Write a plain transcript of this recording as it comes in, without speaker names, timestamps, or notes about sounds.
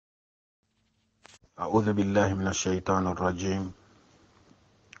أعوذ بالله من الشيطان الرجيم.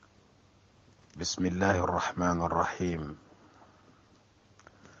 بسم الله الرحمن الرحيم.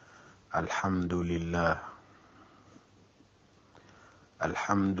 الحمد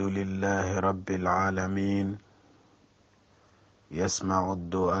لله رب العالمين، يسمع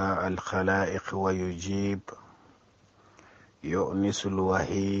الدعاء الخلائق ويجيب، يؤنس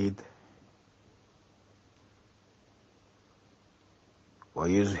الوحيد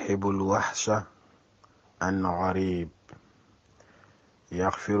ويذهب الوحش عن غريب،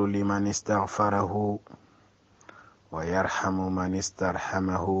 يغفر لمن استغفره ويرحم من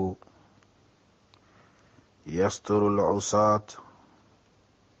استرحمه، يستر العصاة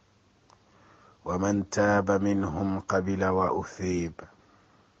ومن تاب منهم قبل وأثيب،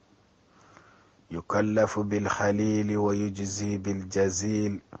 يكلف بالخليل ويجزي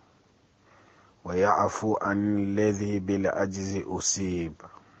بالجزيل، ويعفو عن الذي بالعجز أصيب،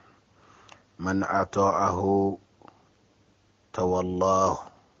 من أطاعه تولاه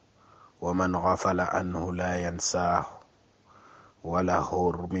ومن غفل عنه لا ينساه، وله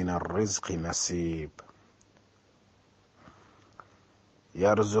من الرزق نصيب،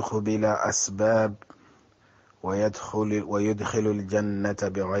 يرزق بلا أسباب ويدخل الجنة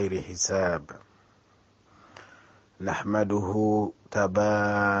بغير حساب، نحمده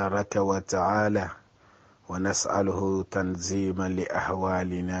تبارك وتعالى ونسأله تنزيما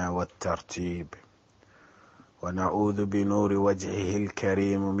لأحوالنا والترتيب، ونعوذ بنور وجهه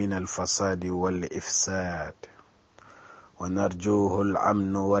الكريم من الفساد والإفساد، ونرجوه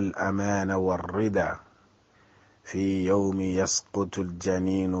الأمن والأمان والرضا في يوم يسقط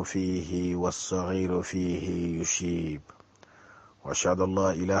الجنين فيه والصغير فيه يشيب، وأشهد أن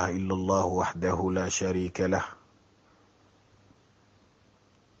لا إله إلا الله وحده لا شريك له،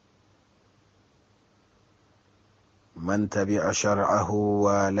 من تبع شرعه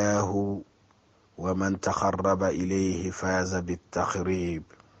والاه، ومن تقرب إليه فاز بالتقريب،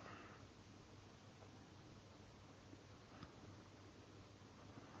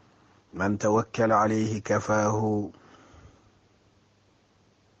 من توكل عليه كفاه،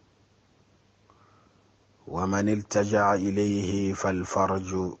 ومن التجأ إليه فالفرج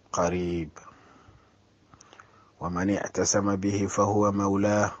قريب، ومن اعتصم به فهو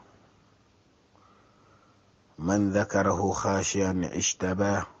مولاه، من ذكره خاشعا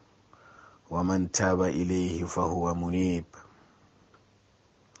اجتباه، ومن تاب إليه فهو منيب،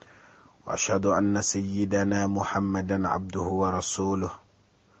 وأشهد أن سيدنا محمدا عبده ورسوله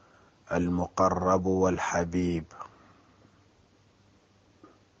المقرب والحبيب،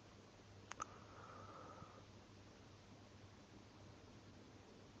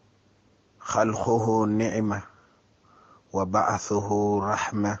 خلقه نعمة وبعثه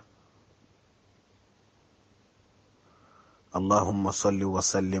رحمة، اللهم صل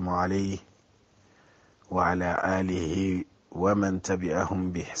وسلم عليه وعلى آله ومن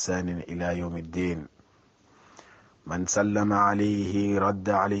تبعهم بإحسان إلى يوم الدين، من سلم عليه رد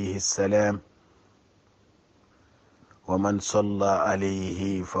عليه السلام، ومن صلى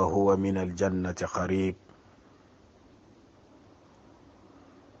عليه فهو من الجنة قريب،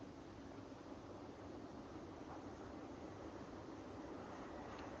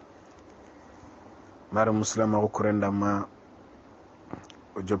 مار مسلم وكرندما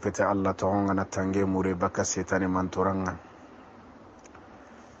وجبت الله تعالى تنجي موري بكا سيطاني من ترنغ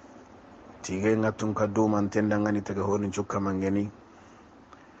تيجي نتونك دوما تندنغني تغهوني جوكا منغني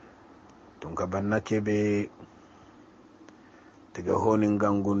تونك بناكي بي تغهوني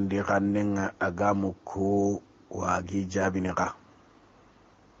نغنغون دي غننغ أغامو كو واغي جابي نغا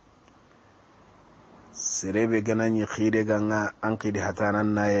سيريبي غناني خيري غنغا أنقي دي حتانا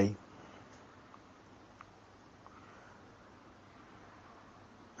نايي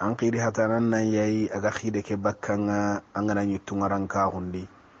an qiri hatanan nan yayi aga khide ke bakkanga angana ni tungaranka hundi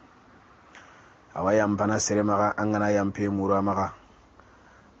awa yampana sere maga angana yampe mura maga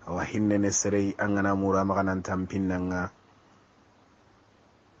awa hinne ne sere angana mura maga nan tampinanga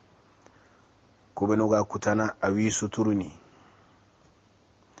kubenuga kutana awi suturuni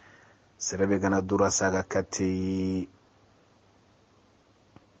sere be gana dura saga katti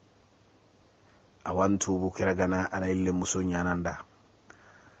awantu bukira gana ana ille musunya nanda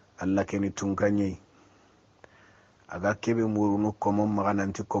Allah keni tunkanye aga kebe murunu komon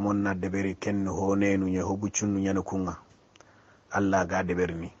magananti komon na deberi ken honenu nye hobuchunu nyane kunga Allah ga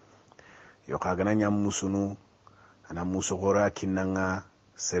deberni yo kagana nyam musunu ana musugora kinanga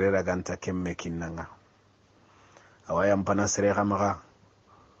serera ganta kemme kinanga awayam pana serera maga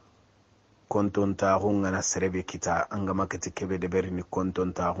konton ta hunga na serebe kita angama kete kebe deberni konton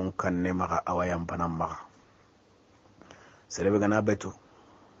ta hun kanne maga awayam pana maga serebe gana betu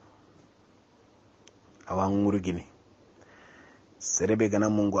awan ngurgini serebe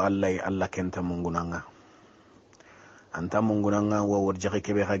gana mungu Allah kenta mungu nanga anta mungu nanga wa warjaki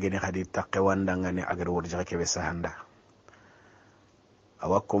kebe khageni khadi takke wandanga ni agar warjaki kebe sahanda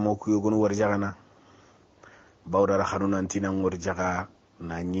awakko mo kuyugunu warjagana bawdara khanuna antina warjaga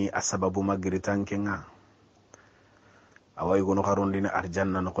nanyi asababu magritan kenga away gono kharondina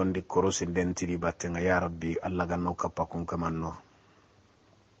arjanna no kondi korosi dentiri battenga ya rabbi Allah ganno kapakun kamanno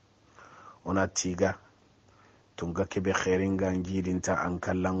ona tiga tunga kebe khairinga njidinta an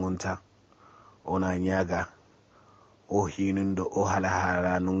kallangonta ona nyaga o hinundo o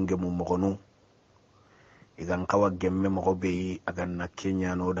halahala nunge mu mogonu igan kawa gemme mogo be agan na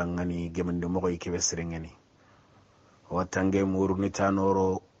Kenya no dangani gemende mogo ikebe serengeni watange muruni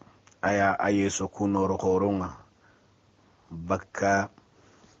tanoro aya ayeso kunoro koronga bakka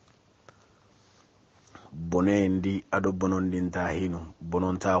bonendi ado bonondinta hinu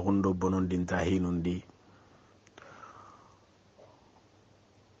bononta hundo bonondinta hinu ndi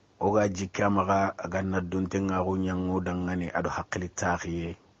oga jikka maga aganna duntenga go nyango dangani ado hakkili taxiye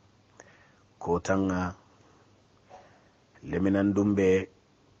ko tanga leminan dumbe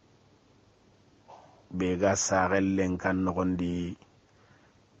be ga saxellen kan nogondi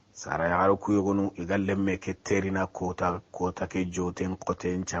sara yagaro kuyogonu igal lemme ke terina kota ke joten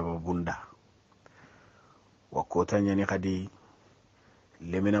qoten caba bunda wa kota nyani kadi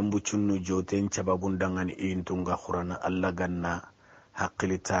leminan bucunnu joten caba bunda ngani intunga khurana Allah ganna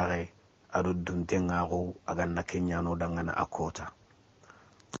haqqili taxe ado duntenga go aganna kenyano dangana akota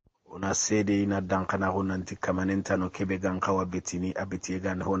ona sede ina dankana go nanti kamanenta no kebe gankawa betini abeti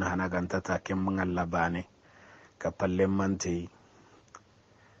gan hona hanaganta ta kemngalla Baane kapalle mante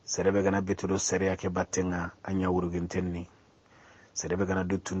serebe gana betudo sere ake battenga anya wurugintenni serebe gana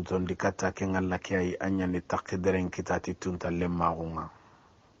dutun ton dikata ke ngalla kay anya ni taqderen kitati tunta lemma gunga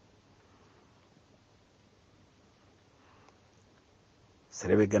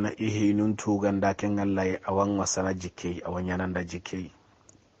serebe gana ihi nun tuganda ke ngalla awan wasana jikki awanyananda jikki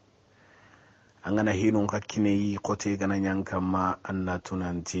angana hinun kakkine yi kote gana nyankama anna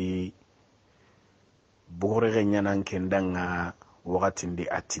tunanti bugore nyanan kendanga wakati ndi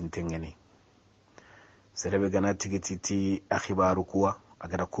atintengeni serebe gana tigititi akhibaru kuwa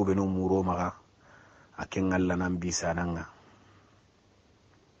agada kube no muro maga akengalla nan bisananga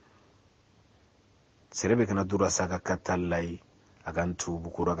serebe gana dura saka katallai agantu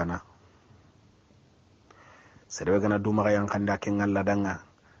bukura gana serebe gana duma yang kanda akengalla danga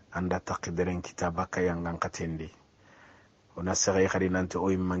anda taqdiren kitabaka yang katendi ona sare khadinante o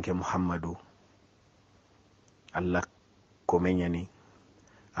immanke Muhammadu Allah kome nyani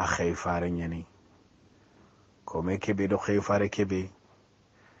a khayfare nyani kome kebe do khayfare kebe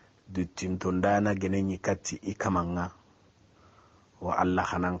dutintondana gene nyikati ikamanga wa Allah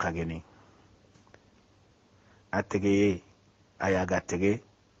khanan kageni atege ayaga tege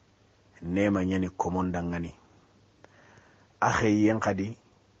nema nyani komondangani akhayen kadi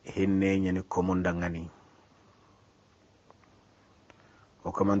hinne nyani komondangani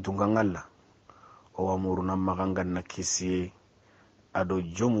o kamantungangalla o amuru nam magangan na kisi ado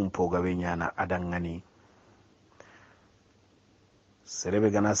jomun pogawe nyana adangani serebe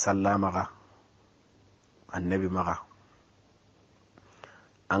gana sallama ga annabi maga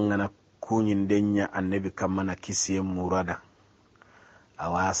angana kunyin denya annabi kamana kisi murada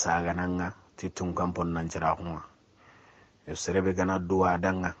awasa gananga titun kampon nan jirahuma yo serebe gana duwa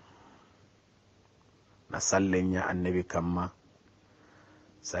danga na sallenya annabi kamma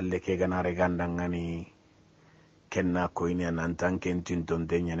salle ke gana regandangani kenna koyni nan tanken tinton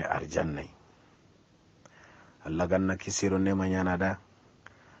denyane arjanna Allah ganna kisiro ne manyana da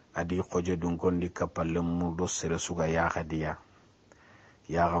adi khoje dun kondi kapalle murdo sere suga ya khadiya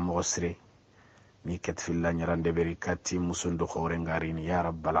ya gamosre ni ket filla nyarande beri katti musundo khore ngarini ya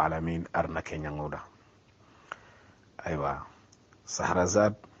rabbal alamin arna kenya ngoda aywa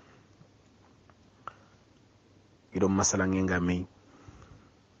sahrazad ido masalan ngami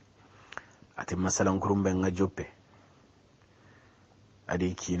ati masalan kurumbe nga joppe adi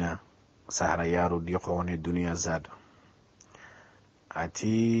kina sahara yaro di khone dunia zad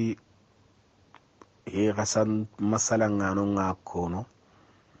ati gasan masalan ngano nga kono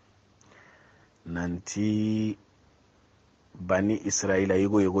nanti bani Israila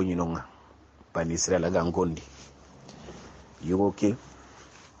yugo nyinonga bani Israila gangondi yugo ke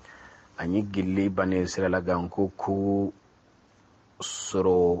anyi gilli bani Israila ganko ku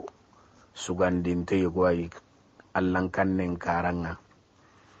soro sugandinte yugo ay allan kannen karanga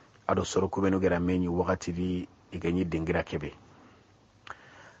ado soro kubenu gera menyi wakati di iganyi dingira kebe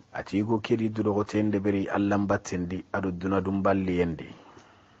ati yugo kedi durogo tende beri allan battendi ado duna dumballi yende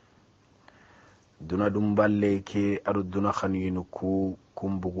duna dumballe ke adu duna khaninu ku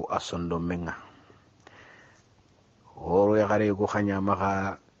kumbugu asondo menga horo ya gare ko khanya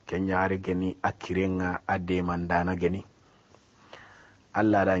maka kenyare geni akirenga ade mandana geni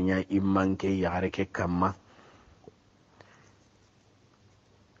alla da nya immanke ya gare ke kamma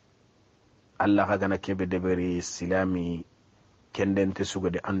alla ka gana kebe deberi silami kendente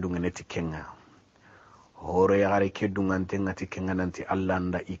sugade andunga neti kenga horo ya gare ke dungante ngati kenga nanti alla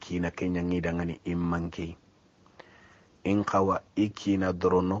nda ikina kenya ngida ngani immanke in kawa ikina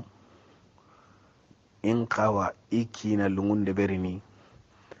dorono in kawa ikina lungunde berini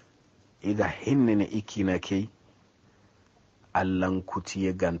iga hinnene ikina kei allan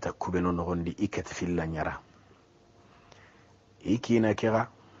kutiye ganta kubeno nogondi iket filla nyara ikina kega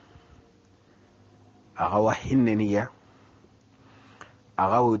agawa hinneniya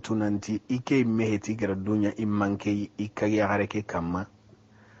agawo tunanti ike meheti gara dunya immanke ikage yagareke kamma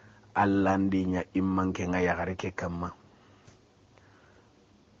allandinya immanke nga yagareke kamma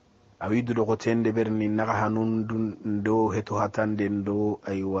awidu do gotende berni naga hanun ndo heto hatande ndo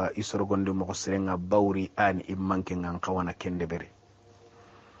aywa isorogonde mo serenga bawri an immanke ngan kawana kende bere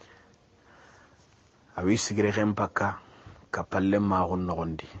awi sigire rempaka kapalle ma gon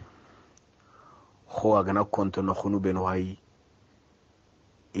nogondi ho agana konto no khunu ben wayi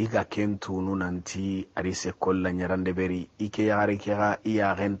iga kentu nunanti arise kolla nyarande beri ike yare kega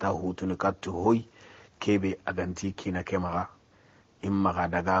iya genta hutuni kattu hoy kebe aganti kina kemaga imma ga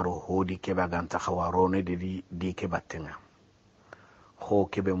dagaro hodi keba ganta khawarone di ke battenga ho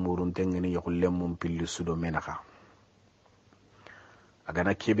kebe murunte ngeni yokulle mum pilli sudo menaka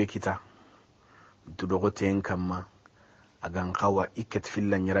agana kebe kita dudogo ten kamma agan kawa iket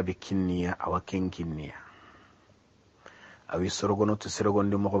filla nyarabe kinniya awa ken kinniya awi sorogono to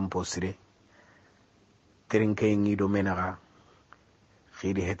sorogondi mo kon posire terinke ngido menaka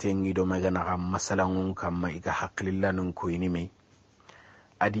khidi hete ngido magana masalangun kamma iga haqqillanun ko inime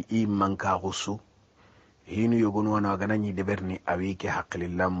adi imman ka gusu hinu yogonu wana gananyi deberni awike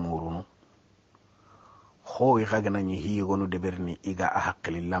haqqilillam murunu ho iga gananyi hi yogonu deberni iga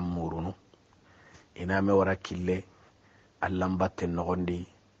haqqilillam murunu ina me wara kille allam batte nogondi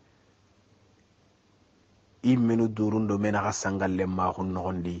immenu durundo mena ga sangalle ma gun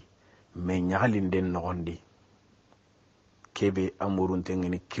nogondi me nyagalinden nogondi kebe amurun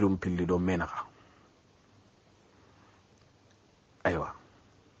tengini kirum pilli do mena ga aywa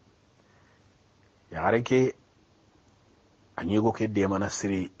ya gareke anyego ke de mana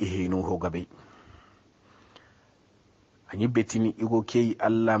siri ihinu ho gabe anyi betini igo kei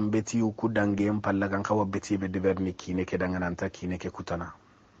alla mbeti ku dange empalla kan kawa beti be deberni kine ke dangananta kine ke kutana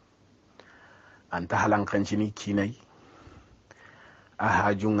anta halan kanchini kinai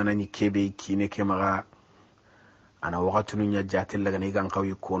aha jungana ni kebe kine ke maga ana wakatu nya jatel laga ni kan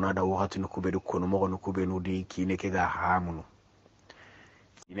kawi kona da wakatu nu kubedu kono mo no kubenu di kine ke ga hamunu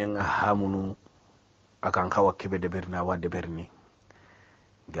kine nga hamunu akan kawa kebe deberna wa deberni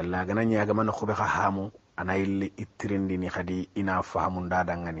galla gana nya ga man khube hamu ana illi itirindi ni khadi ina fahamun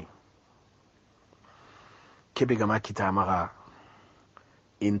dadangani kebe gama kita maga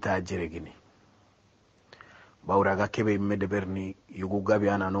inta jeregini bawra ga kebe mede berni yugo gabi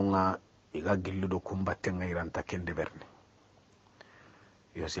ana nonga iga gilludo kumbatte ngairanta kende berni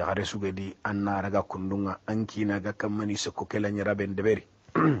yo si gare sugedi anna raga kundunga ankina ga kamani sokko kela nyaraben deberi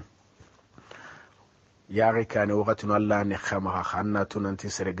yaari kane wakati no Allah ne khama khanna tunanti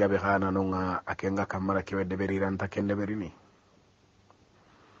sere gabe khana nonga akenga kamara kebe deberi ranta kende berini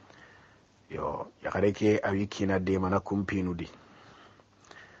yo yakareke awiki na de mana kumpinu di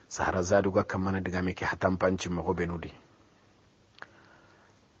sahara zadu ga kamana diga meke hatampanci mako benudi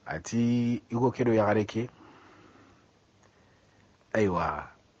ati igo kedo yakareke aywa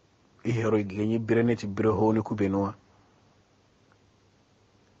ihero ganyi bireneti biro honi ku benwa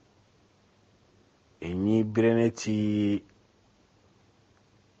enyi bireneti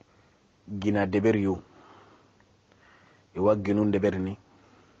gina deberiyo iwa ginun deberini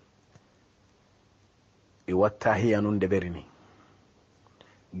iwa tahiyanun deberini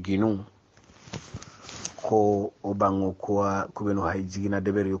ginu ko obango kwa kubeno haijigina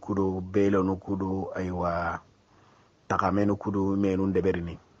deberiyo kudo belonu kudo aywa takamenu kudo menun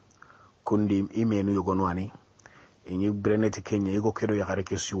deberini kundi imenu yogonwani enyi bireneti kenya igo kedo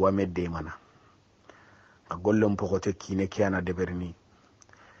yakareke suwa medde mana agollon pokote kine kiana deberni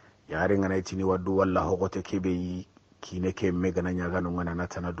yare ngana itini wadu walla hokote kebe kine ke megana nyaga no ngana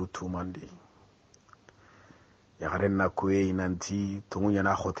natana du tumandi yare na kuwe nanti tumunya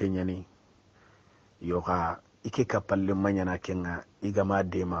na khote nyani yoga ike kapalle manya na kenga igama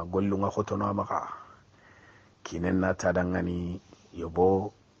dema gollu nga khoto no amaka kine na tadangani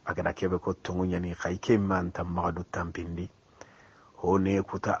yobo agada kebe ko tongu nyani kai ke man tam magadu tampindi hone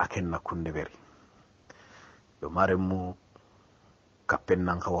kuta akenna kunde beri yo maremu kapen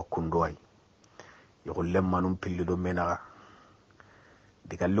nan kawa kundoy yo lemmanum pilli do menaga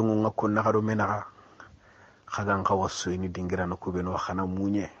digalungu ngakon nakado menaga khagan kawa soyni dingira no kubeno khana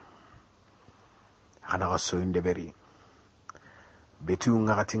munye khana ga soyinde beri betu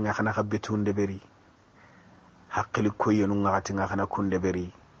ngati ngana ka betu ndeberi haqqili koyenu ngati ngana kunde beri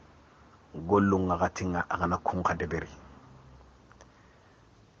gollu ngati ngana kunka deberi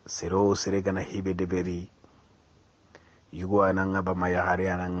sero sere gana hibe deberi yugo ananga ba maya hari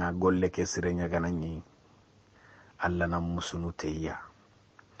ananga golle ke sirenya gananyi alla na musunu teya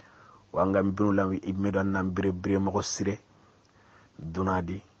wanga mbinu lawi ibmedo annam bire mo sire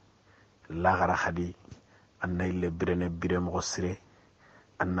dunadi lagara khadi annay le bire mo sire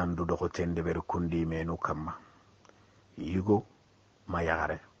annan du doko tende ber kundi menu kamma yugo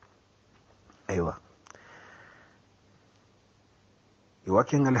mayare aywa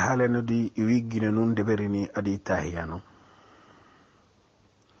iwakengal haleno di iwigine nun deberini adi tahiyano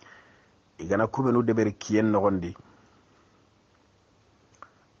igana kubenu deberi kiyen nogondi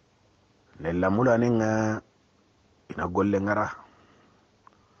nella mulane nga ina golle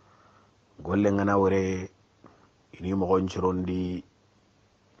ngana wore ini mogon cirondi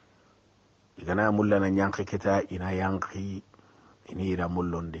igana mullana nyanki kita ina yanki ini ira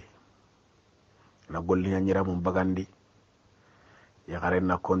mullondi ina golli nyanyira mum bagandi ya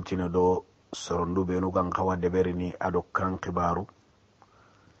garena kontine do sorondu benu gan kawa deberini ado kan kibaru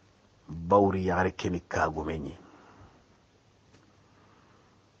bawri ya gare keni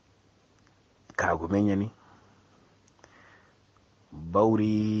kagumenyi ni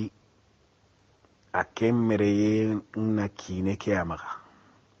bawri akemere na kine ke amaga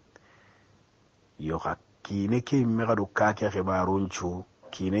yo kine ke megado kake khibarunchu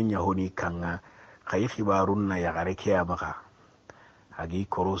kine nyahoni kanga kay khibarun na ya gare ke amaga agi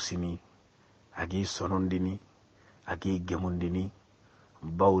korosini agi sonondini agi gemundini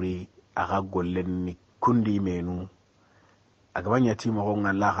bawri aga gollenni kundi menu agabanya timo ko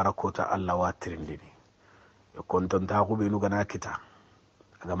ngalla harakota alla watirindini yo konton ta ko benu gana kita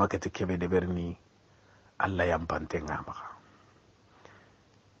agama kete kebe de berni alla yampante ngama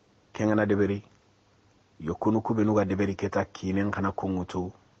kengana de beri yo kunu ku benu ga de beri keta kinen kana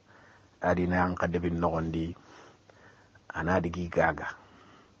kungutu adina an kadde bin nogondi anadigi gaga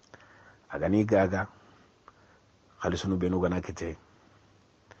agani gaga khalisunu benu gana kete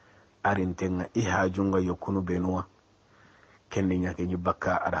arintenga ihajunga yo kunu benuwa kendi nyake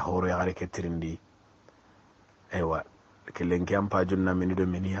nyibaka ada horo ya gare ketirindi aywa kelenki ampa junna menido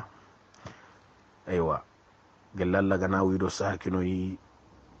menia aywa gelalla gana wido sakino yi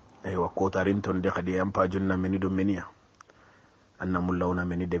aywa kotarinton de khadi ampa junna menido menia anna mullawna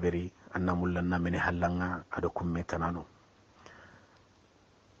meni deberi anna mullanna meni hallanga ado kumme tanano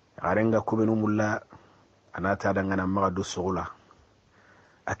arenga kubenu mulla anata dangana magadu sugula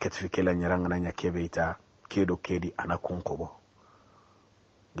aket fikela nyaranga nyakebe ita kedo kedi anakunkobo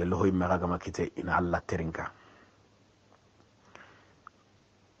gelo hoy magaga makite ina alla terinka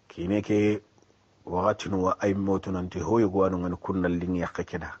kine ke wagatinu wa ay motu nanti hoy gwanu ngani kunnal lingi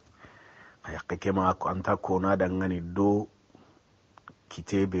yakekeda ayakeke ma ko anta ko na dangani do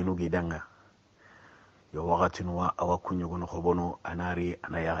kite benu gidanga yo wagatinu wa awakunyo gono khobono anari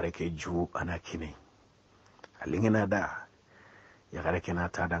anayare ke ju anakine alingina da yagare kena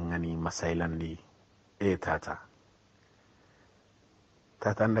ta dangani masailandi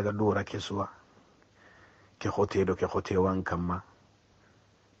tata ndaga dora kesuwa ke khote wan kamma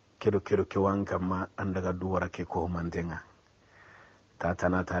kedo ke wan kamma andaga dora ke ko mandenga tata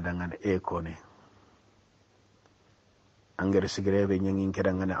na ta dangane kone angere sigrebe nyangin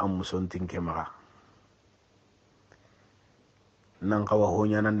kedangane ammuson tinke maga nan kawa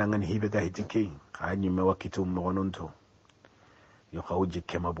honya nan dangane hibe ga hitike kanyi me wakitu mogononto yo khawji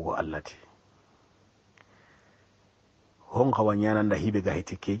kema bugo allati hon kawanyana nda hibe ga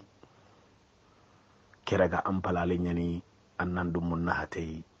hitike keraga ampalale nyani annan dum munna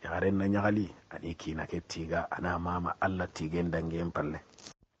hatay yaren na nyagali ani kina ke tiga ana mama alla tigen dange palle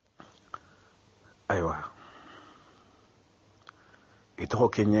aywa ito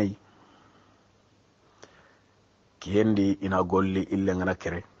kenyai kiendi ina golli ille ngana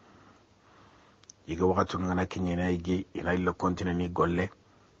kere yiga wakatu ngana kenyena yigi ina ille kontine ni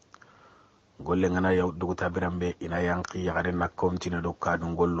golle ngana yaw duguta birambe ina yanki yagare na kontine do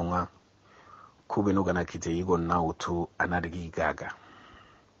kadu gollunga kubenu gana kite yigo nautu anadigi gaga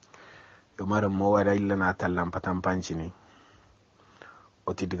yomara mo wada illa na tallam patam panchini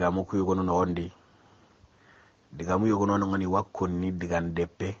oti diga mo ku yugo no wondi digamu yogono ngani wakonni digan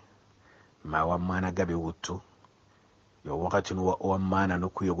deppe ma wa mana gabe wuttu yo wakati no wa mana no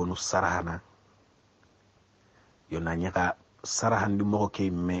ku yogonu sarahana yo nanyaka sarahan di mo ke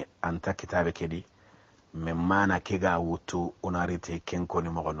me anta kitabe kedi me mana ke ga wuttu onarite kenko ni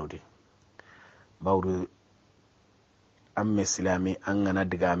mo gonudi bawru amme silami an gana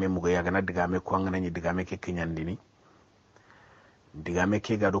digame mugo ya gana digame ko an gana ni digame ke kinyandini digame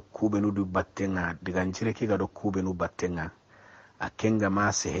ke ga do kubenu du battenga digancire ke ga do kubenu battenga akenga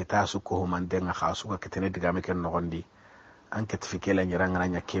ma se heta su ko mandenga khasu ka ketene digame ke nogondi an ketfikela nyiranga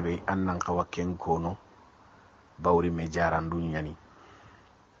nya kebe annan kawa ken kono bawri me jarandu nyani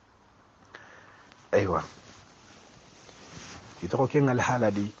aywa itoko ken al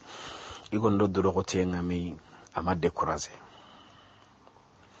haladi igondo duro ko tenga mi ama décourager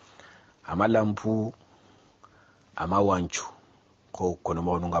ama lampu ama wanchu ko kono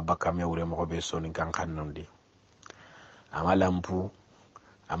mo nga bakka me wure mo be soni kan kannondi ama lampu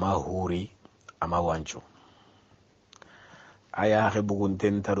ama huri ama wanchu aya xe bugun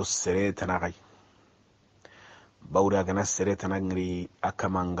tentaru sere tanagai bawra gana sere tanangri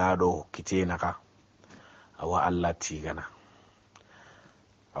akamangado kitenaka awa alla tigana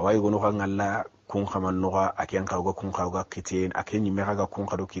awai gono kan alla kun khaman noga aken kawga kun kawga kiten aken yime kaga kun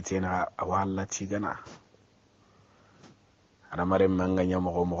kado kitena awa alla tigana ana mare manga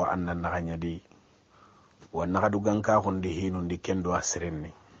nyamo ko mo annan na ganya di wanna kadu ganka hundi hinu ndi kendo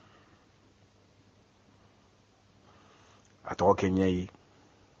asrenni atoko kenyai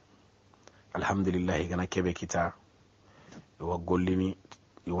alhamdulillah gana kebe kita yo gollini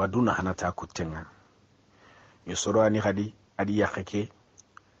yo waduna hanata kutenga yo soro ani hadi adi yakeke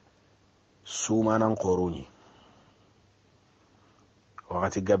sumanan koroni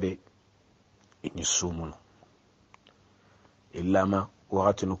wakati gabe ini sumuno illama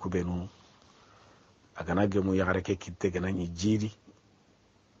wakati nukubenu agana gemu yagareke kitte gana ni jiri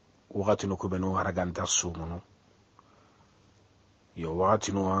wakati nukubenu haraganta sumuno yo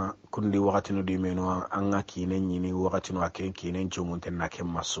wakati no kundi wakati no dimeno anga kinen nyini wakati no aken kinen chumunten na ken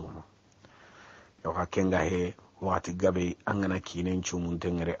masumo yo kakenga he wakati gabe angana kinen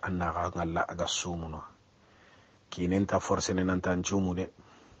chumunten ngere anna ga ngalla aga sumuno kinen ta force ne nan tan chumude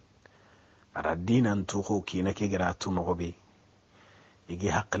ara dinan to ko kina ke gara to mo be igi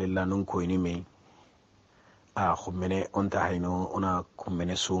haqqalillah nun ko ni me a khumene on ta hayno ona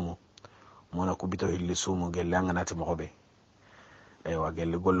kumene sumu mona kubito hilli sumu gelle angana ti mo be aywa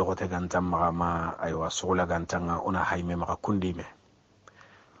gelle gollo ko te gantam ma aywa sugula gantanga ona hayme maka kundi me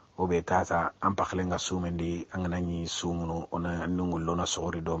obe tata ampaklenga sumendi anganani sumuno ona nungul lona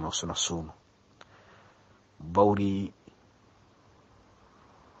sori do ma suna sumu bawri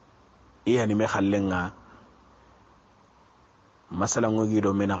yani me khallenga masala ngogi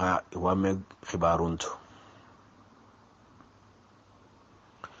do menaga iwame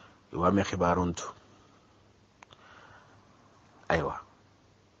khibaruntu aywa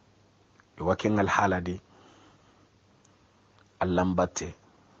iwaken al haladi allambate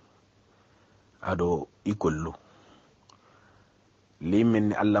ado ikollu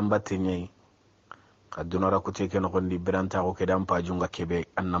limin allambate nyai kadunara kute ken gondi biranta ko kedan pajunga kebe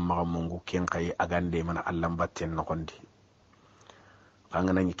annam magamungu ken kay agande mana allambate no gondi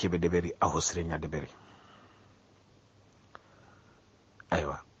angana ni kebe deberi a hosre nya deberi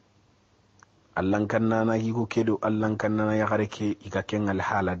aywa allan kannana hiko kedo allan kannana ya gareke ikaken al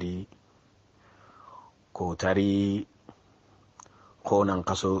haladi ko tari ko nan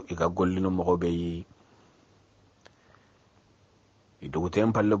kaso iga gollino mo be yi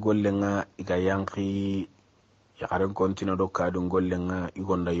iduguten palle gollenga iga yanki ya garen kontino do kadun gollenga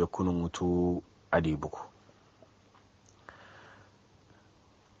igonda yakunu mutu adibuko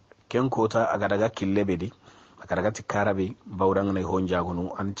ken kota aga daga killebedi aga daga tikarabe bawrang nay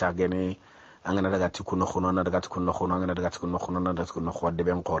honjagunu an chagene angana daga tikuno khono na daga tikuno khono angana daga tikuno khono na daga tikuno khode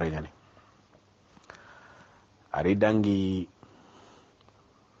ben qore nyane ari dangi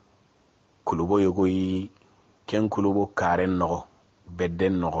kulubo yogoyi ken kulubo karen no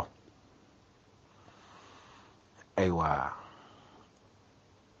bedden no aywa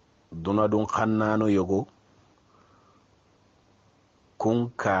duna dun khannano yogo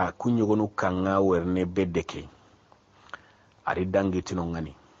kunka kunyogonu kanga werne beddeke ari dangi tino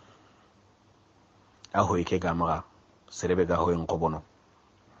ngani aho ike gamaga serebe ga hoyen qobono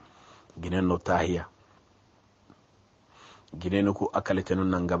ginen no tahiya ginen ko akaletenu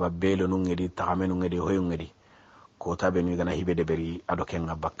nangaba belo nu ngedi taxamenu ngedi hoyo ngedi ko tabe nu gana hibe de beri ado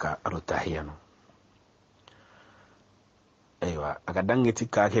kenga bakka ado tahiya no aywa aga dangi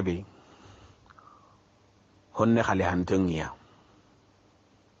tikka kebe honne khale hantengiya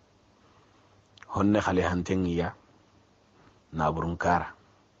honne khali hantengiya naburun kara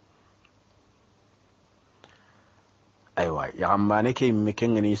aywa yagambane ke imme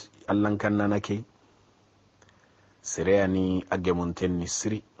kengeni allan kannana ke sereyani agemunten ni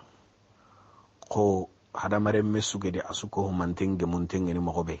siri ko hadamaren mesugede asuko humanten gemunten ni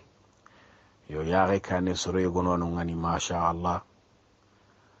mogobe yo yaare kane soro yegonono ngani masha Allah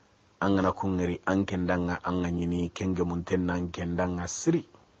angana kungeri ankendanga anganyini kenge munten nan kendanga siri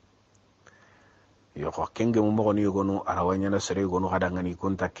yo ko kenge mu mogoni yegonu arawanya na sere yegonu kadangani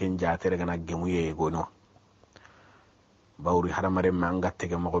kunta kenja tere gana gemu yegonu bawri hadamaren ma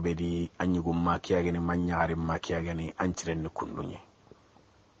ngattege mogobe di anyugum makiyageni manyaare makiyageni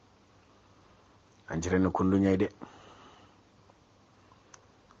anciren kundunye de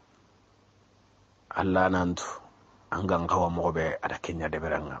Allah nantu angan kawa mogobe ada kenya de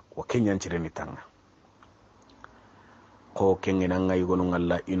beranga wa kenya anciren tanga ko kengena ngai gonu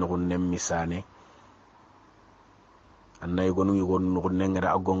ngalla inugun nemmisane annay gonu yugon nengere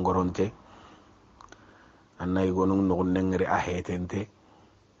agongoronte annay gonu nengere ahetente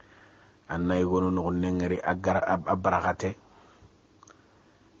annay gonu nengere agar abarakate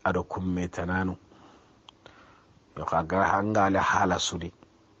ado kumme tananu yo kaga hangale hala sudi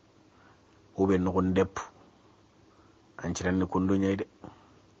ube nugun depp anciren kundu nyayde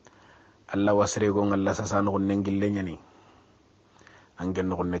Allah wasre go ngalla sasa nugun nengille nyani angen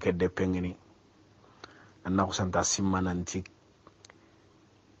nugun neke deppengini anna ko santa simmananti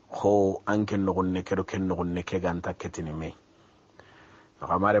ho anken nugun neke do ken nugun neke ganta ketini me yo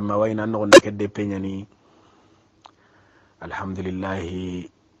kamare mawayna nugun neke deppenyani alhamdulillah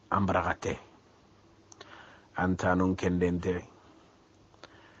ambarakate anta nun kendente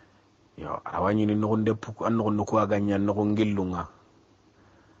yo awani ni nugun deppu an nugun ko aganya nugun gillunga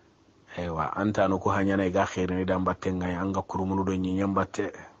aywa anta no ko hanyana ga khairini dan battenga anga kurumunu do nyinyam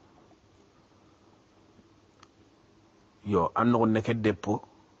batte yo an nugun neke deppu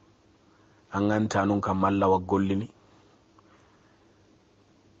an anta nun kamalla wa gollini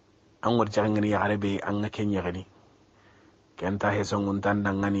an warja ngani ya arabe an kenya gani kenta hesongun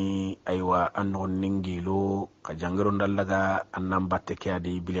tandangani aywa annon ningilo ka jangiro ndallaga annam batte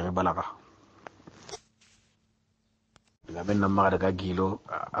kadi biligi balaga daga benna maga daga gilo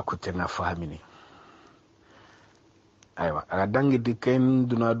akutte na fahamini aywa aga dangi diken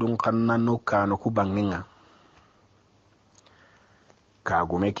duna dun kannano kano ku banginga ka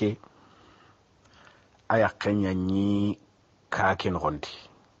gumeke aya kenya ni ka ken gondi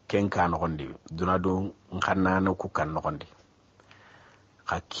ken kan gondi duna dun kannano ku kan gondi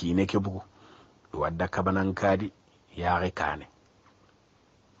hakine ke bugu wadda kabanan kadi yaare kane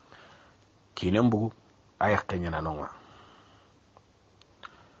kinen bugu ayakkenya nanonga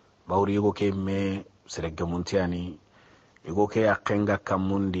bawri yugo ke me serege muntiani yugo ke yakkenga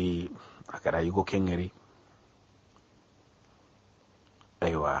kamundi akara yugo ke ngeri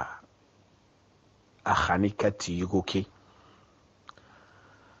aywa akhanikati yugo ke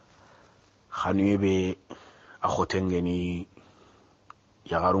khanuyebe akhotengeni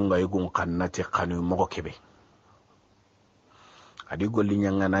yagarunga yugun kannati kanu mogo kebe adi golli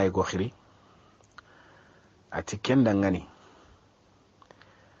nyanga na yugo khiri ati kenda ngani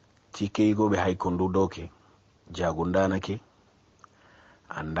tike yugo be hay kondu doke jagundana ke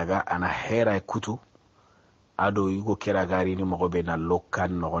andaga ana hera kutu ado yugo kera gari ni mogo be na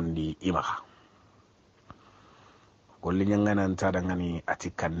lokkan nogondi imaka golli nyanga nan tada ngani ati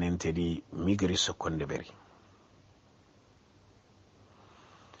kannente di migri sokonde beri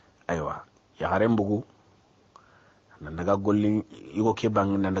aywa yagaren bugu nandaga golli yugo ke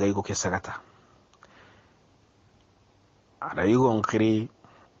bang nandaga yugo ke sagata ada yugo ngiri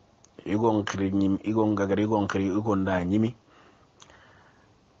nyim yugo ngagari yugo ngiri yugo nda nyimi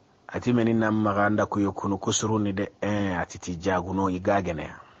ati meni nam maganda ku yokunu kusuruni de atiti jaguno igagene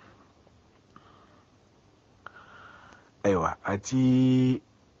aywa ati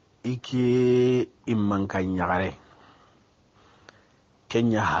iki imman kan yagare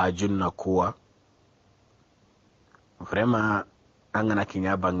kenya hajun na kuwa vraiment angana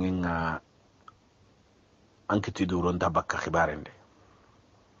kinya banginga ankiti duron tabakka khibarende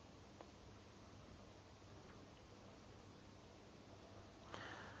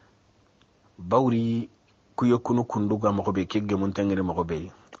bawri kuyokunu kunduga makobe kegge muntangere makobe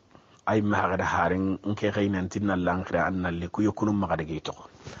ay mahagada haren nke khaynan tinna lankhira annalle kuyokunu magada geito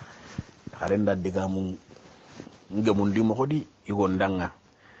harenda diga mun ngemundi makodi igondanga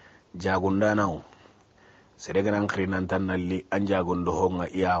jagundana o sereganan khrinan tanalli anjagondo honga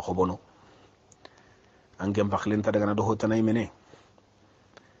iya khobono anke pakhlin ta daga na do hotanay mene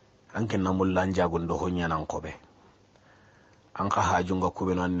anke namulla anjagondo honya nan kobe anka hajunga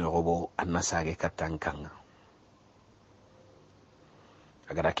kubeno an nogobo annasage katankanga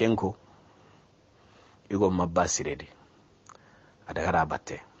agara kenko igo mabbasiredi adagara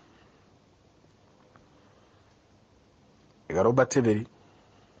batte igaro batte beri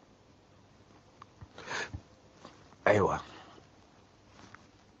aywa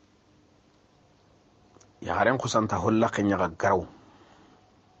yagaren kusanta holla kenyaga garaw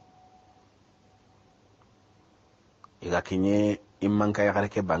iga kinye immanka yagare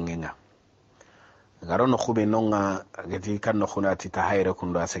ke bangenga garo no khube nonga gati kan no khuna ti tahayre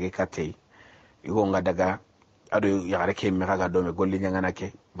kundo asage kate igo nga daga ado yagare ke mega ga do me golli nyanga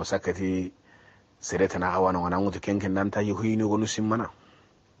ke bosakati sereta na hawana wana ngutu kenken nanta yuhini gonu simmana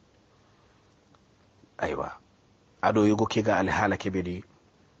aywa ado yugo kega alhala kebedi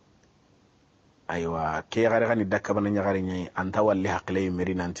aywa ke yagare gani dakka bana nyagare nyi anta walli haqlay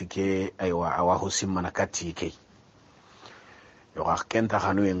meri nanti ke aywa awahu simmana katti ke yo ga kenta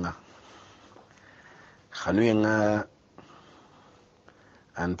khanuyenga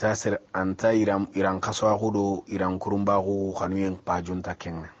anta iran kaswa gudo iran kurumbagu khanuyen pajunta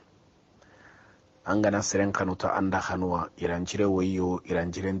kenga angana seren kanuta anda khanwa iran cire wayo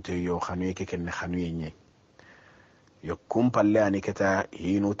iran jirento yo khanuye ke ken khanuye nye yo kumpalle ani keta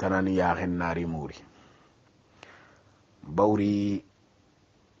hinu tanani ya gennari muri bawri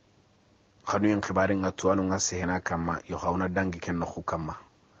khanuyen khibarin atuanu ngasehena kama yo khawna dangi ken no khukama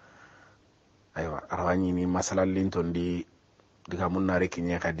aywa arwani ni masala linton di diga munare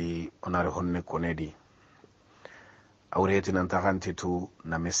kinye kadi onare honne konedi awreti nan takantitu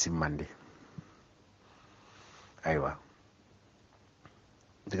na mesimmande aywa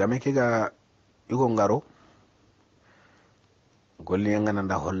diga mekega igo ngaro golli ngana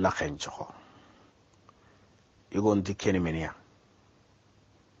nda holla khencho igo ndikeni menia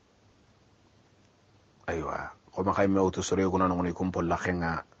aywa koma kay mewtu sore gona ngoni kumpol la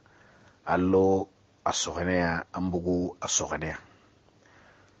khenga allo asogenea ambugu asogenea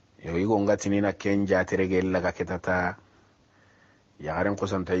yo igo ngatini na kenja terege laga ketata yagaren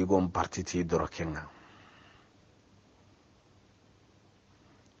kusanta igo partiti dorokenga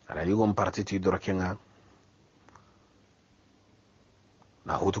ala igo partiti dorokenga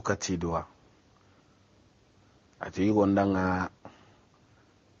na hutu katidwa ati igo ndanga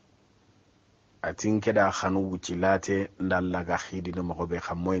atin keda khanu wucilate ndallaga khidi no magobe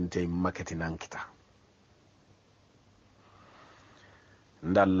khamoyente maketi nankita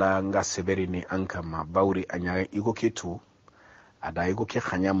ndalla nga seberini ankama bawri anya igo kitu ada igo ke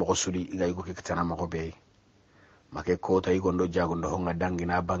khanya mo suli iga igo ke kitana magobe make kota igo ndo jago ndo honga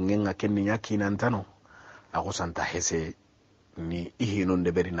dangina bangenga kenni nyaki nantano ako santa hese ni ihino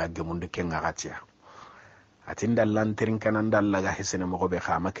ndeberi na gemunde kenga gatia atin dallan terin kanan dallaga hese ne magobe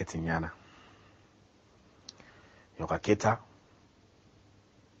kha maketi nyana yoka keta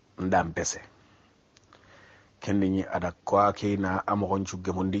ndam pese kendi ni ada kwa ke na amogon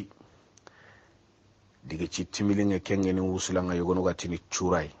chugemundi dige chitimilinge kenge ni usulanga yogono gatini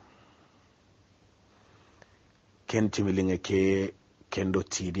churai kentimilinge ke kendo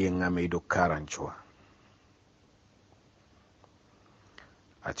tidi ngame do karanchwa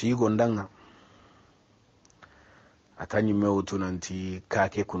ati gondanga atanyi mewtu nanti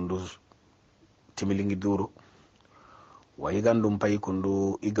kake kunduz timilingi duro wa igandum pay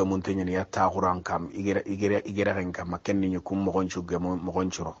kundu iga muntenya ni yatta quran kam igera ren kam makenni ni kum mo gonchu gemo mo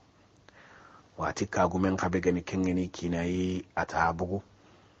gonchuro wati kagu men kabe gani kengeni kinayi ata bugu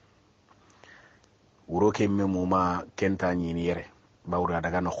wuro ke memuma kenta ni ni yere bawra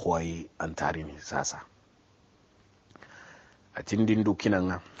daga no khoyi antarini sasa atindindu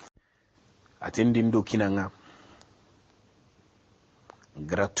kinanga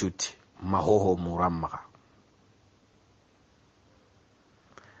gratuite mahoho muramma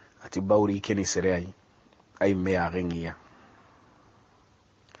ati bawri keni serei ay meya rengiya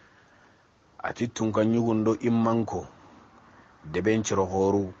ati tunka nyugundo immanko debenchiro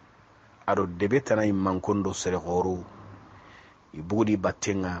horu ado debetana immankondo sere horu ibudi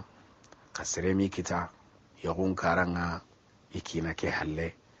batenga kaseremi kita yagun karanga ikina ke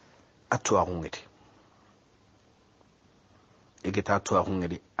halle atu agungeti ikita atu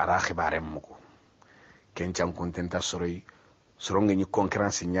agungedi ara khibaren mugo kenchan kontenta soroi soronge ni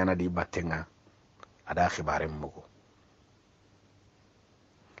concurrence nyana di batenga ada khibaren mugo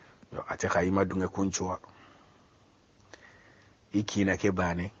yo ate khayima dunga kunchwa ikina ke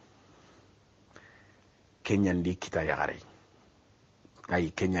Baane kenyan di kita yagare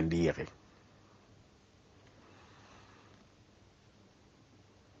ay kenyan di yare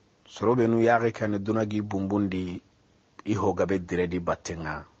sorobe nu yare kan dunagi bumbundi iho gabe dire di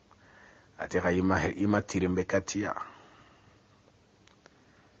batenga ate khayima tirimbe katia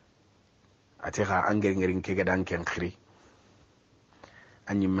atiga angerin ke gadan ken khiri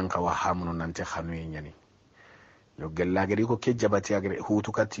anyi men ka wa hamuno nante khanu nyani yo gella gari ko ke jabati agre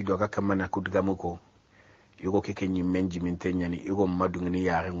hutu katti do ka kamana kudgamu ko igo ke kenyi menji min tenyani igo madungni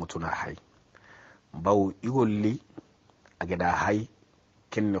yaare mutuna hay baw igo li agada hay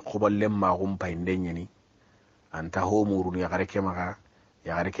ken khoballe ma gum painde nyani anta ho murun ya gare ke maga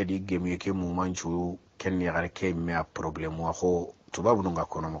ya gare ke di gemu ke mu manchu ken ya gare ke me a problem wa ho tubabu nga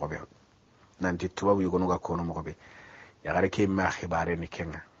kono mo be nanti tubabu yugo nga kono mo be ya gare ke ma khibare ni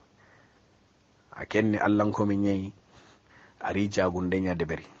kenga akenni allan ko min nyai ari jagunde nya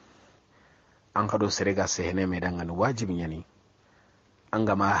deberi an kado serega sehene me dangan wajibi nyani an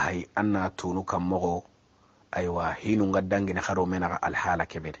gama hay anna tunu kam mogo aywa hinu ngaddangi ne kharo mena alhala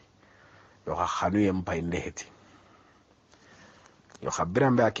kebede yo khanu yem painde heti yo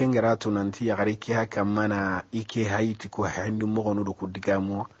khabiran be akengera tunanti ya gari ki haka mana ike hayti ko hindu mogo nudu ku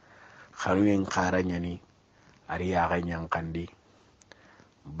digamo khanu yen khara nyani ari ya ganyan kandi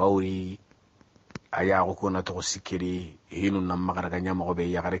bawri aya ko na to sikiri hinu nam magara nyama ko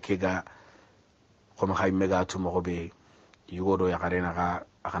be ya gari kega comme hay mega tu mo be yugodo ya gare naga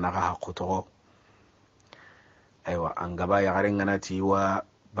akana ga hakuto aywa angaba ya gare nganati wa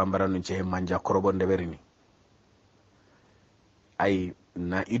bambara nu ce manja korobon de berini ay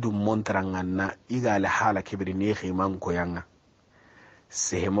na idu montranga na igale hala kibri ne khiman ko yanga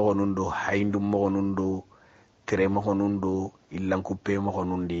se mo nundo hayndu mo nundo tere mo nundo illan kuppe mo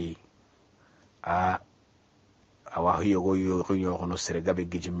nundi a awa hiyo yo no sere gabe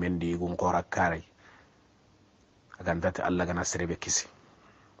giji mendi gun qora kare agandata alla gana serebe kisi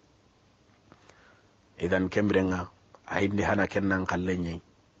idan kembrenga ayindi hana kennan kallenyi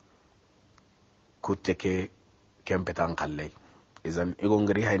kutteke kempetan kalle idan igon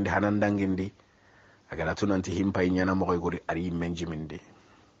gari hayndi hanan dangindi agara tunanti himpa nyana mo gori ari menjimindi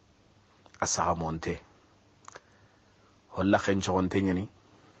asaha monte holla khencho onte nyani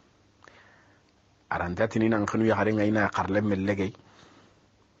arantati ni nan khanu ya garenga ina qarlem mellegey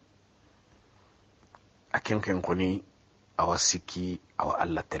akenken koni awa sikki awa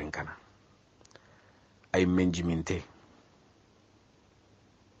alla terinkana ay menjiminte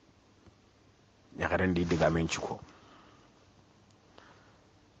yagaren di diga men ciko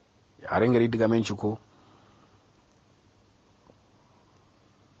yagaren gari diga men ciko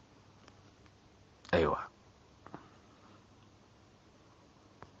aywa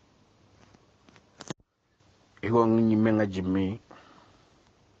igo ngi menga jimmi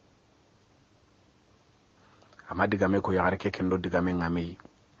ama diga me ko yagare ke kendo diga men ngami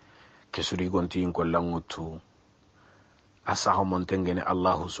kesuri gonti ko langutu asaho montengene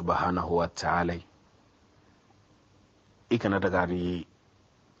Allah subhanahu wa ta'ala ikana dagari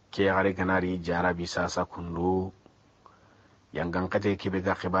ke yagare kanari jarabi sasa kundu yangan kate kibe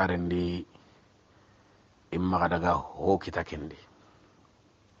ga khibaren di imma daga ho kitakendi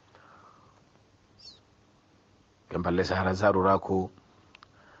kempalle sahara zarura ko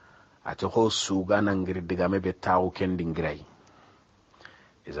ati ko sugana ngir digame be taw kendi ngirai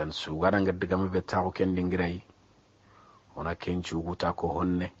izan sugana ngir digame be taw kendi ngirai ona kenci uguta ko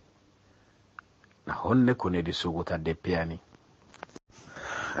honne na honne ko ne di suguta de piani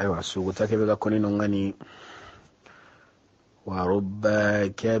aywa suguta ke be ga koni nongani wa rubba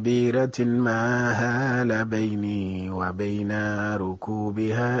kabiratin ma hala baini wa baina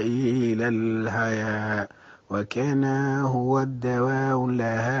rukubiha ila alhaya وكان هو الدواء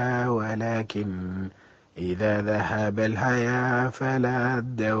لها ولكن إذا ذهب الحياة فلا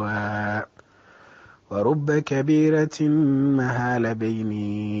الدواء ورب كبيرة مهال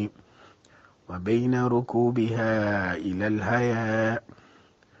بيني وبين ركوبها إلى الحياة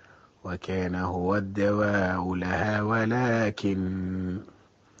وكان هو الدواء لها ولكن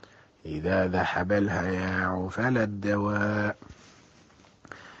إذا ذهب الحياة فلا الدواء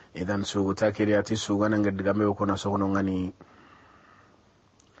idan suguta kiriyati sugana ngadigambe ko na sogono ngani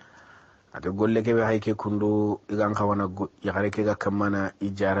ate golle ke be hayke kundu igan khawana yagare ke ga kamana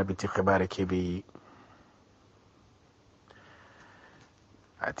ijara biti khibare ke be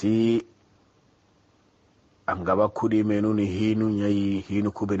ati angaba kudi menuni hinu nyai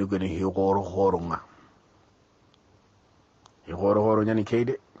hinu kubeni gene hi goro horonga hi goro horo nyani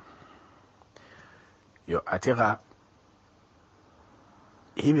keide yo atiga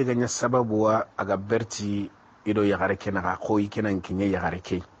hibe ganya sababu wa aga berti ido yagare kena ga koyi kenan kinye yagare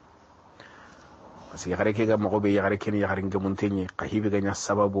ke asi yagare ke ga magobe yagare ken yagare ngamuntenye ka hibe ganya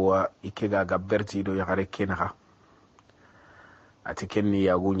sababu wa ike ga berti ido yagare kena ga atikenni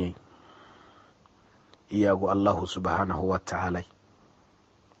yagunye iyagu Allah subhanahu wa ta'ala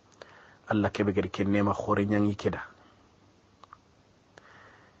Allah kebe gari kenne ma khore nyangi keda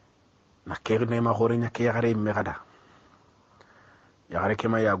na kerne ma hore nya ke yagare me gada yagare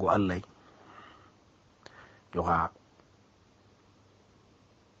ke ma yago Allah yoga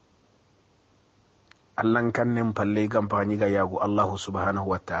allan kannen palle gam paani ga yago Allah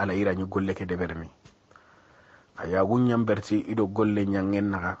subhanahu wa ta'ala ira ni golle ke deberni ayagu nyam berti ido golle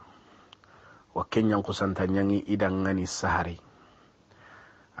nyangen naga wa kenyan kusanta nyangi idan ngani sahari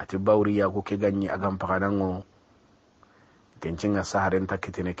ati bawri yago ke ganyi agam paanango kencinga saharen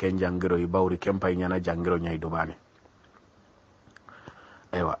takitine ken jangiro i bawri ken pay nyana jangiro nyay do bane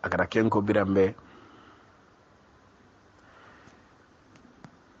aywa agara ken ko birambe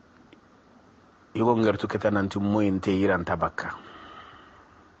yugo ngertu ketananti moyinte yiran tabakka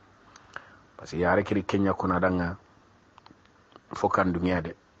parce yare kiri kenya kuna danga fokan dunya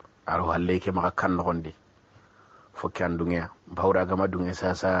de aro halle ke maka kan nondi fokan dunya bawra gama dunya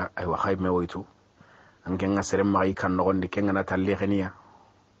sasa aywa khayme woytu angen ngasere magi kan nogondi kenga talle khaniya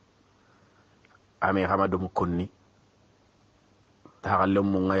ame hamadum kunni tagallum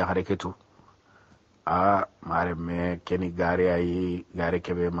mu nga yareketu a mare me keni gare ay gare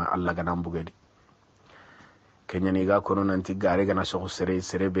kebe ma alla ganam bugedi kenya ni ga kono nanti gare gana so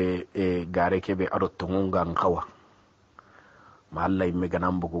serebe e gare kebe ado tungunga ngawa ma alla imme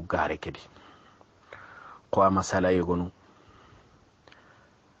ganam bugu gare kedi ko masala yegonu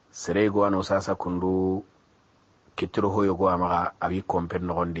serego ano sasa kundu kitiro hoyo go amaga abi kompen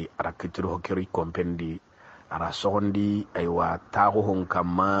nogondi ara kitiro hokeri kompendi ara sogondi aywa tago hon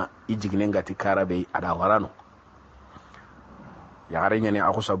kama ijigne ngati karabe ada warano yagare nyane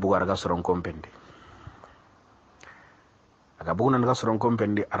akusa bugar ga soron kompendi aga buguna nga soron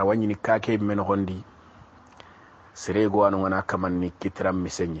kompendi ara wanyini kake men nogondi serego ano ngana kamanni kitram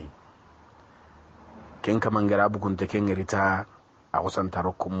misenyi ken kamangera bugunte ken rita akusan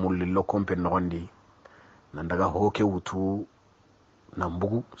taro kumulli lo kompen nogondi nandaga hoke wutu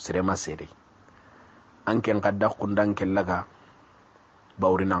nambugu sirema sere anken kadda kundan kellaga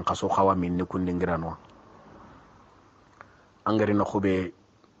bawri nan kaso khawa minni kundingiranwa angari no khube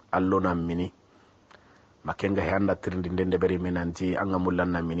allo na mini makenga handa tirindi ndende beri minanti anga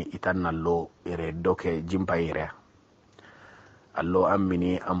mullanna mini itanna lo ere doke jimpa ire allo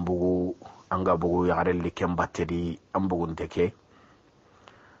ammini ambugu anga bugu yagare likembattedi ambugu nteke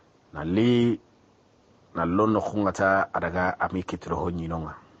nali nallo no khungata adaga ami kitro ho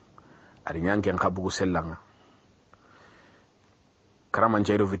nyinonga ari nyangen kabugu sellanga karaman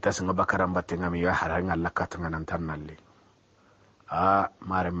jayro vitas nga bakaram batenga mi ya haranga lakatanga nantan nalli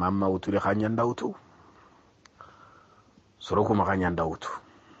mare mamma uturi khanyanda utu soroko makanyanda utu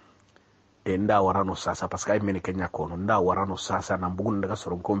nda warano sasa paska imene kenya kono nda warano sasa nambugu ndaga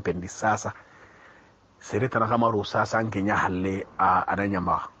soron kompendi sasa sereta na kamaru sasa nkenya halle adanya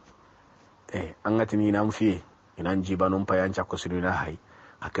ma angati ni namfi inanji banum payancha ko sirina hay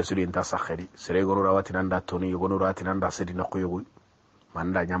akesuri inta sakhari sere gonu rawati nanda toni gonu rawati nanda sedi na koyogu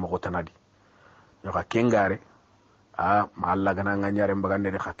manda nyama ko tanadi yoka kengare ma alla gana nganyare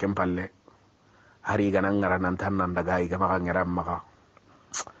mbagande de khakem palle hari gana ngara nan tan nan daga iga maka ngara maka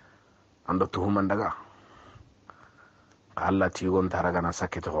ando tuhuma daga alla ti gon taraga na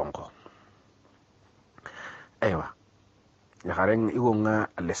sakete gonko aywa yakareng igonga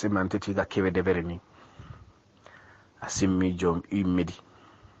lesemante tiga kebe de bereni asimmi jom imedi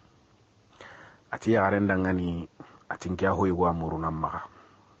ati yakaren dangani atinkia hoy wa muruna maka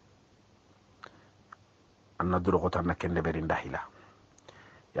anna duro kota na kende berin dahila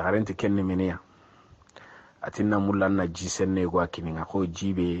yakaren ti kenne menia atinna mulanna jisenne go akininga ko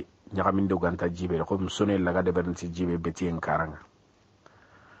jibe nyakamindo ganta jibe ko msone laga de berin ti jibe beti en karanga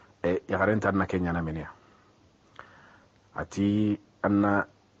yakaren tan na kenya na menia ati anna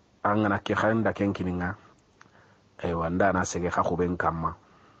angana ke khanda kenkininga wanda na sege khakuben kamma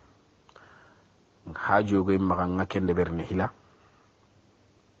hajo go maganga kende berne hila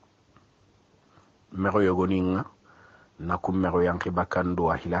mego yogoninga nakum mego yanki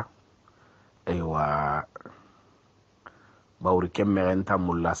bakando hila bawri kemmeren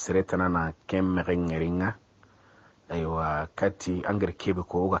tamulla seretana na kemmeren ngeringa kati angere kebe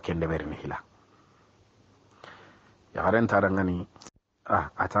ko ga kende berne hila yagaren tarangani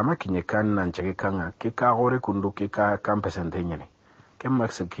atama kinye kan nan chege kanga ke ka gore kundu ke ka kampesente nyene ke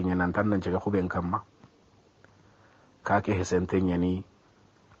max kinye nan tan nan chege khuben kamma ka ke hesente nyani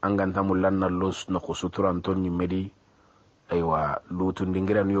anganta mulanna los no kusutura antoni medi lutu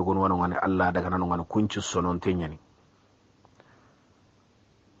ndingira niyo gon wano ngane alla daga nanu ngane kunchu sonon tenyani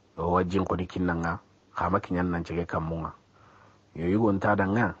wajin ko dikinanga khama kinyan nan chege kamunga yo yugo ntada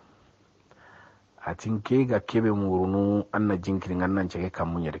nga atinke ga kebe murunu anna jinkiri ngannan cege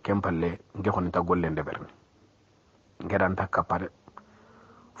kamunyere kempalle nge khoni ta golle nde berni ngedan ta kapare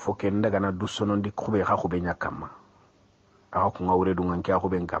fo ken daga na dussonondi khube kha khube nyakama a ko ngawre du ngan kya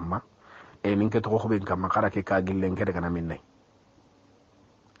khube kamma e nin ke to khube kamma kara ke ka gillen ke daga na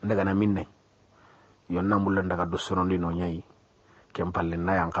minne yonna mulla daga dussonondi no nyai kem palle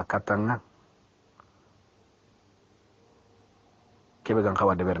na yang kakatanga kebe gan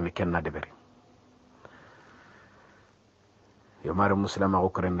kawa deber ni kenna deber yo mare muslima ko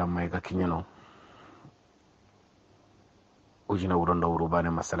krenda may ka kinyano ujina wuronda Wuru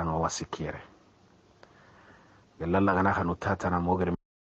Baane masalan wasikire yalla la gana khanu tatana mo